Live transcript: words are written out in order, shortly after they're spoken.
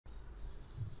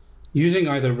Using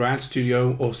either RAD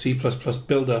Studio or C++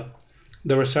 Builder,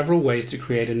 there are several ways to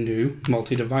create a new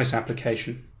multi-device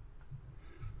application.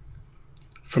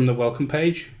 From the welcome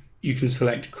page, you can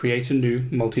select Create a new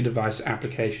multi-device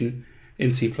application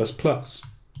in C++.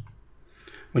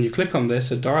 When you click on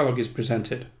this, a dialog is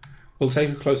presented. We'll take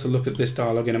a closer look at this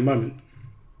dialog in a moment.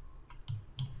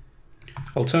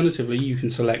 Alternatively, you can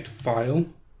select File,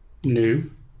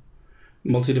 New,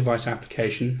 Multi-Device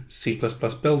Application, C++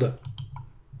 Builder.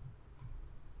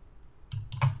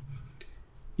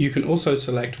 You can also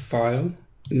select File,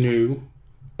 New,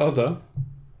 Other,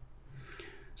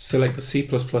 select the C++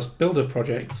 Builder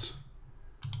projects,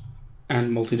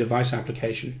 and Multi-Device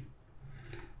Application.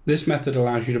 This method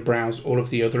allows you to browse all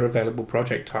of the other available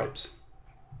project types.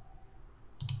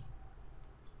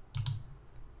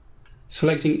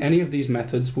 Selecting any of these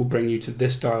methods will bring you to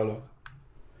this dialog.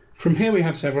 From here we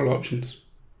have several options.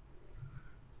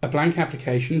 A blank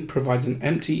application provides an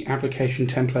empty application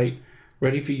template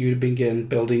ready for you to begin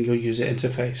building your user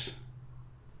interface.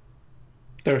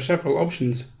 There are several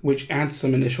options which add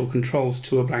some initial controls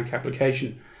to a blank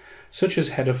application, such as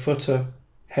header-footer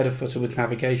with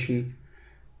navigation,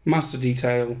 master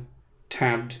detail,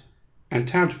 tabbed, and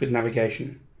tabbed with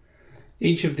navigation.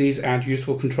 Each of these add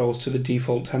useful controls to the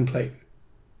default template.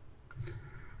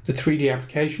 The 3D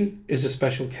application is a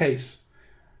special case.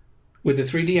 With the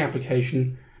 3D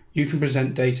application, you can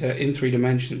present data in 3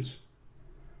 dimensions.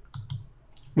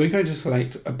 We're going to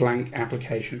select a blank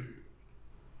application.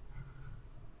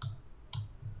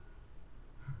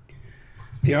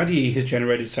 The IDE has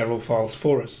generated several files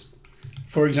for us.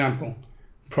 For example,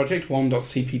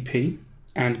 project1.cpp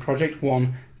and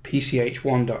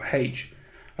project1.pch1.h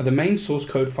are the main source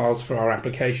code files for our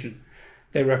application.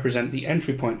 They represent the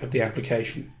entry point of the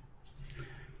application.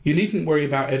 You needn't worry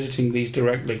about editing these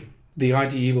directly. The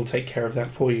IDE will take care of that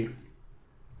for you.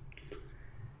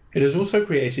 It has also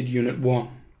created Unit 1.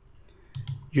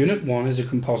 Unit 1 is a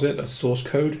composite of source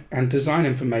code and design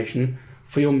information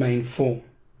for your main form.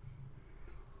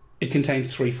 It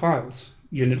contains 3 files,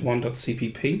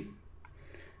 unit1.cpp,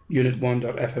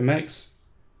 unit1.fmx,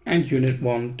 and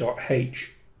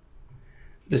unit1.h.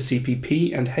 The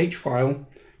CPP and H file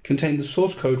contain the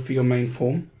source code for your main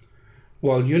form,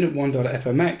 while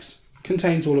unit1.fmx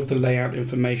contains all of the layout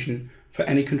information for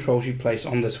any controls you place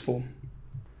on this form.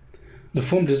 The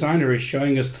form designer is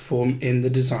showing us the form in the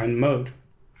design mode.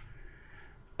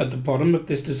 At the bottom of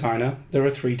this designer, there are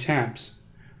 3 tabs.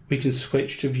 We can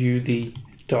switch to view the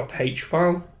 .h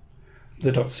file,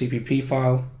 the .cpp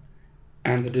file,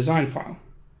 and the design file.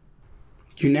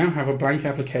 You now have a blank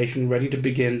application ready to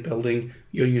begin building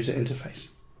your user interface.